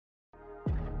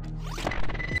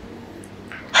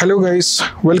Hello guys,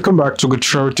 welcome back to Good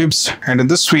Travel Tips, and in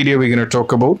this video we're going to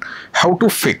talk about how to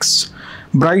fix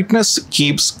brightness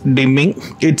keeps dimming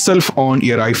itself on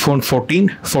your iPhone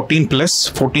 14, 14 Plus,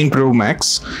 14 Pro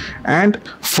Max and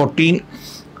 14,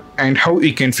 and how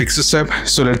you can fix this up.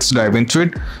 So let's dive into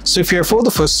it. So if you are for the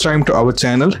first time to our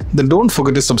channel, then don't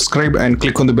forget to subscribe and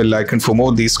click on the bell icon for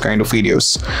more these kind of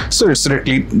videos. So let's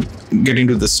directly get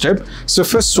into this step. So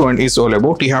first one is all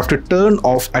about you have to turn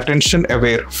off attention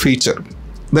aware feature.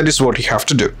 That is what you have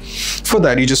to do. For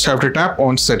that, you just have to tap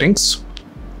on settings.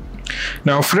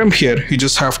 Now from here, you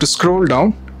just have to scroll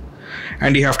down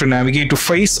and you have to navigate to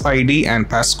Face ID and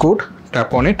passcode.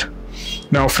 Tap on it.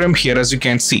 Now from here, as you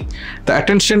can see, the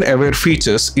attention aware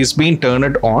features is being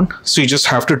turned on. So you just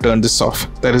have to turn this off.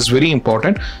 That is very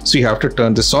important. So you have to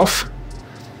turn this off.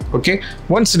 Okay,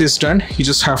 once it is done, you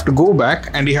just have to go back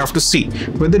and you have to see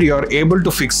whether you are able to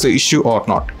fix the issue or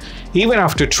not. Even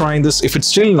after trying this, if it's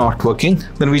still not working,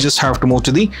 then we just have to move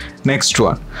to the next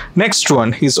one. Next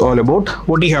one is all about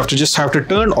what you have to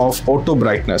turn off auto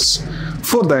brightness.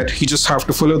 For that, you just have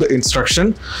to follow the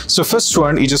instruction. So first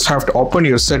one, you just have to open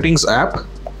your settings app.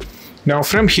 Now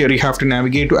from here, you have to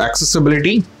navigate to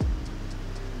accessibility.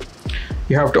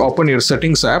 You have to open your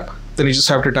settings app. Then you just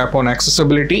have to tap on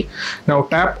accessibility. Now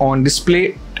tap on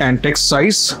display and text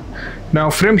size. Now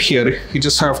from here, you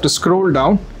just have to scroll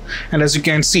down. And as you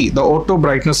can see, the auto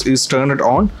brightness is turned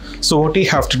on. So what you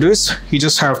have to do is you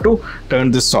just have to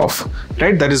turn this off,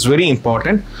 right? That is very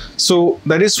important. So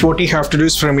that is what you have to do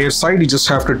is from your side, you just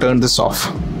have to turn this off,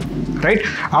 right?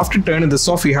 After turning this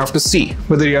off, you have to see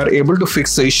whether you are able to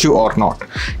fix the issue or not.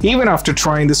 Even after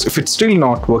trying this, if it's still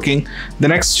not working, the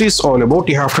next is all about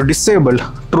you have to disable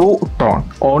True Tone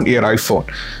on your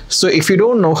iPhone. So if you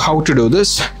don't know how to do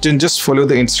this, then just follow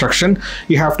the instruction.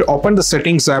 You have to open the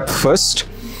settings app first.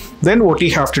 Then what you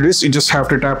have to do is you just have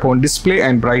to tap on display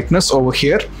and brightness over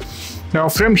here. Now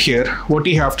from here, what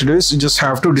you have to do is you just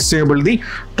have to disable the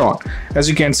tone. As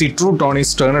you can see, True Tone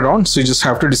is turned on, so you just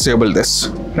have to disable this,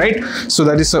 right? So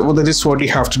that is what you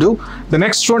have to do. The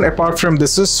next one, apart from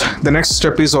this, is the next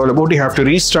step is all about you have to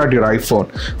restart your iPhone.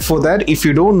 For that, if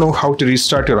you don't know how to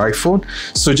restart your iPhone,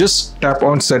 so just tap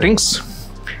on settings.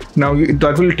 Now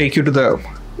that will take you to the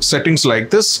settings like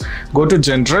this. Go to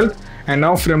general. And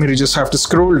now from here, you just have to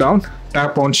scroll down,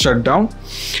 tap on shutdown,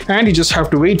 and you just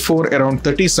have to wait for around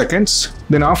 30 seconds.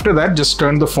 Then after that, just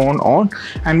turn the phone on,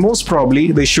 and most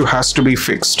probably the issue has to be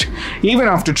fixed. Even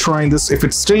after trying this, if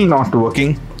it's still not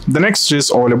working, the next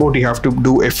is all about you have to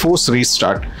do a force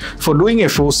restart. For doing a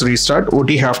force restart, what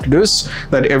you have to do is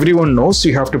that everyone knows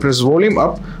you have to press volume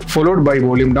up followed by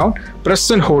volume down, press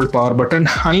and hold power button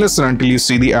unless and until you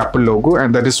see the Apple logo,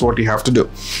 and that is what you have to do.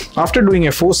 After doing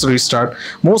a force restart,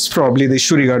 most probably the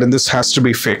issue regarding this has to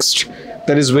be fixed.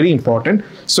 That is very important.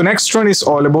 So next one is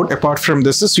all about, apart from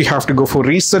this, is you have to go for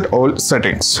reset all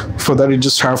settings. For that, you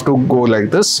just have to go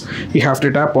like this. You have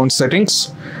to tap on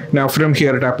settings. Now from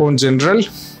here, tap on general.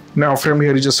 Now from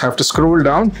here, you just have to scroll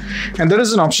down, and there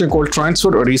is an option called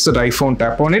transfer or reset iPhone.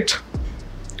 Tap on it.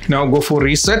 Now go for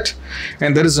reset,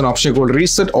 and there is an option called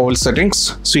reset all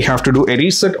settings. So you have to do a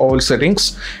reset all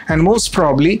settings, and most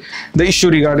probably the issue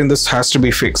regarding this has to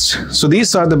be fixed. So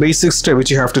these are the basic steps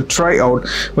which you have to try out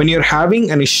when you're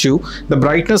having an issue. The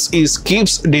brightness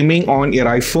keeps dimming on your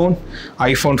iPhone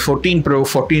 14 Pro,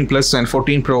 14 Plus and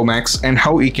 14 Pro Max, and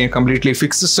how you can completely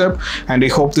fix this up. And I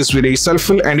hope this video is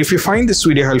helpful, and if you find this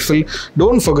video helpful,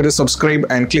 don't forget to subscribe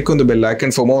and click on the bell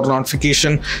icon for more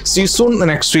notification. See you soon in the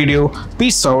next video.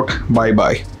 Peace out. Bye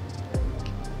bye.